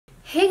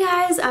Hey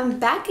guys, I'm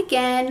back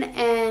again,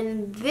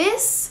 and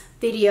this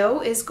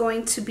video is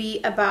going to be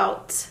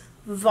about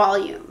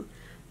volume.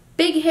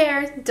 Big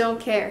hair, don't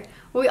care.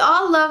 We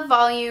all love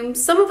volume.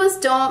 Some of us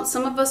don't.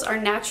 Some of us are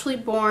naturally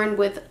born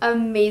with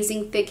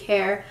amazing thick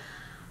hair.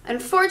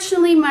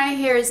 Unfortunately, my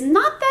hair is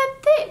not that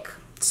thick,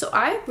 so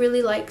I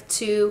really like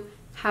to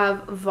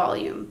have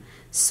volume.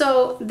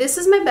 So this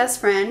is my best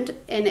friend,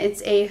 and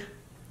it's a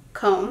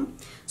comb.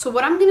 So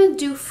what I'm gonna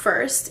do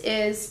first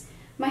is,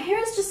 my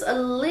hair is just a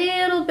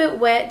little bit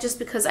wet just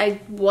because I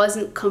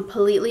wasn't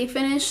completely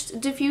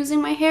finished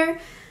diffusing my hair.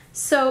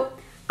 So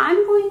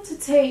I'm going to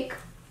take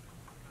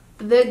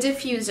the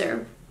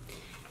diffuser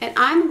and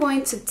I'm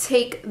going to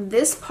take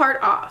this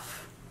part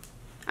off.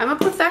 I'm a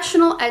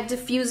professional at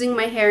diffusing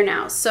my hair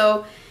now.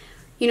 So,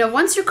 you know,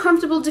 once you're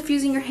comfortable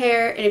diffusing your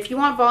hair, and if you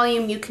want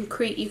volume, you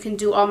can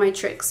do all my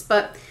tricks.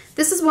 But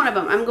this is one of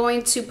them. I'm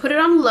going to put it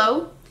on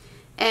low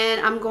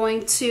and I'm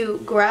going to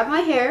grab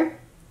my hair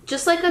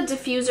just like a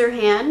diffuser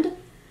hand,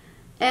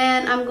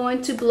 and I'm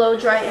going to blow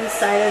dry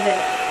inside of it.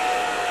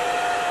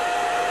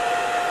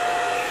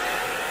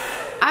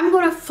 I'm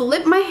going to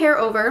flip my hair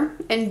over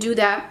and do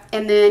that,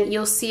 and then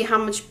you'll see how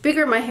much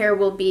bigger my hair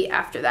will be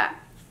after that.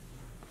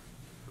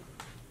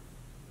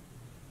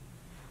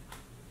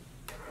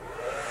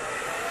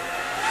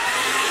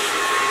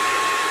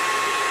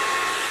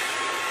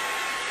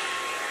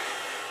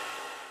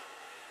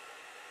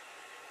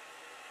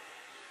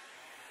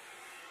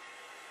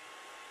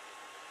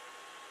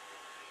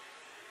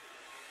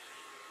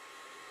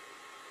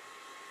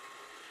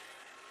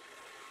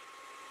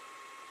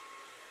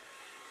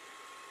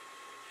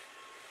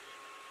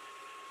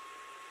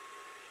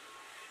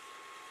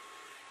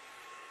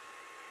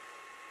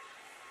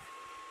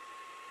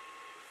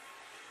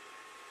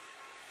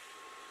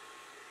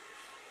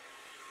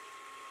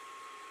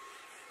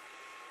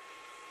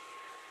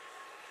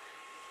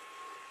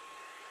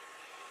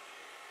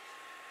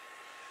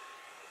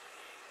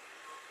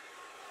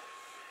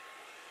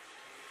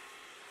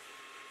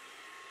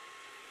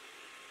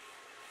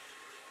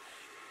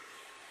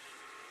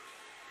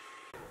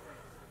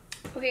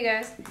 Okay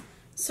guys,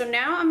 so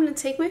now I'm going to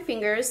take my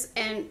fingers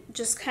and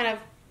just kind of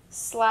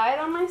slide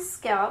on my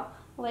scalp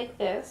like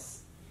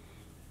this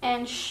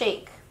and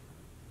shake.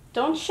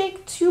 Don't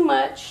shake too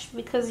much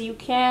because you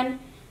can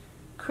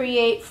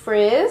create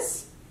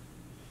frizz.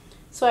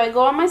 So I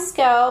go on my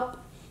scalp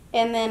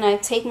and then I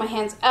take my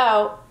hands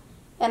out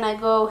and I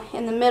go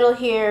in the middle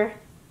here,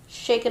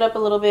 shake it up a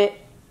little bit,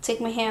 take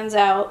my hands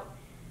out,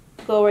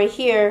 go right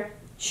here,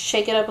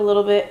 shake it up a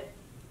little bit,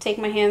 take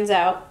my hands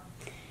out.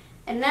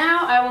 And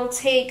now I will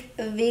take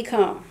the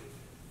comb.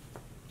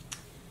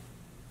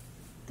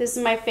 This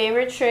is my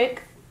favorite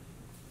trick.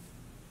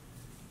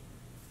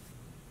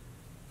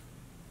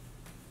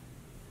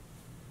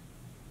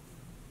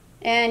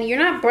 And you're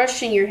not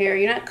brushing your hair,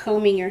 you're not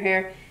combing your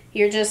hair.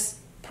 You're just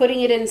putting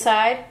it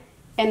inside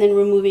and then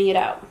removing it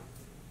out.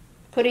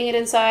 Putting it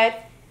inside,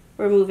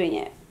 removing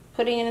it.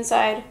 Putting it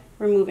inside,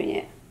 removing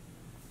it.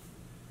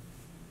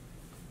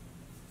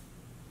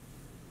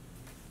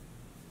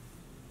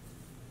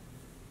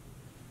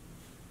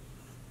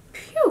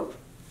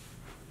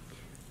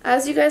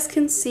 As you guys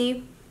can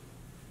see,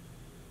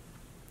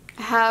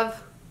 I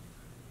have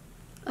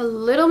a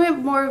little bit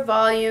more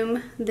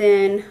volume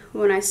than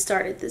when I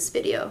started this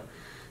video.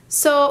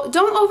 So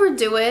don't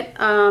overdo it.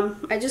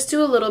 I just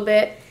do a little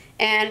bit,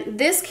 and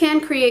this can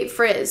create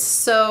frizz.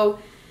 So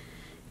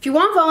if you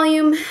want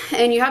volume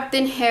and you have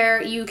thin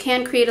hair, you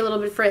can create a little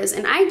bit of frizz.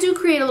 And I do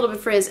create a little bit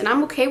of frizz, and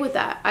I'm okay with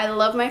that. I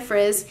love my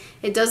frizz.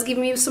 It does give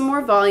me some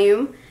more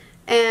volume,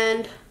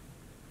 and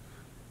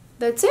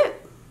that's it.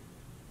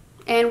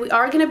 And we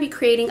are going to be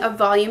creating a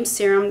volume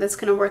serum that's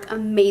going to work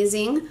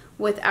amazing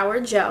with our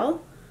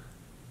gel.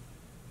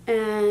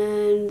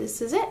 And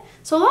this is it.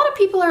 So a lot of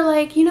people are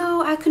like, you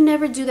know, I could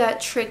never do that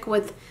trick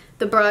with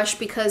the brush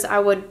because I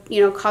would, you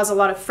know, cause a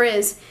lot of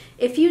frizz.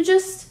 If you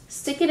just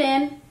stick it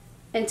in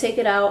and take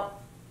it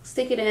out,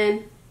 stick it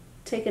in,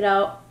 take it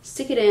out,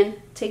 stick it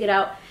in, take it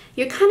out,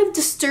 you're kind of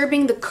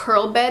disturbing the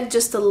curl bed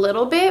just a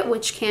little bit,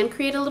 which can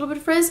create a little bit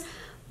of frizz.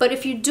 But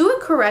if you do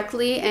it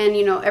correctly, and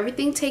you know,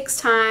 everything takes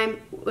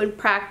time and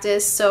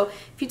practice, so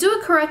if you do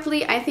it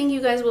correctly, I think you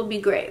guys will be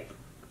great.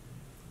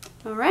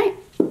 All right.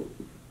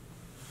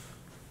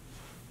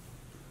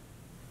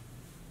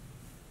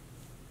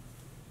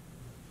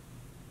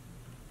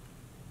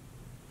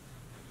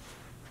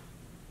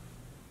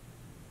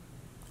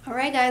 All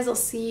right guys, I'll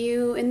see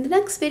you in the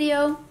next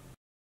video.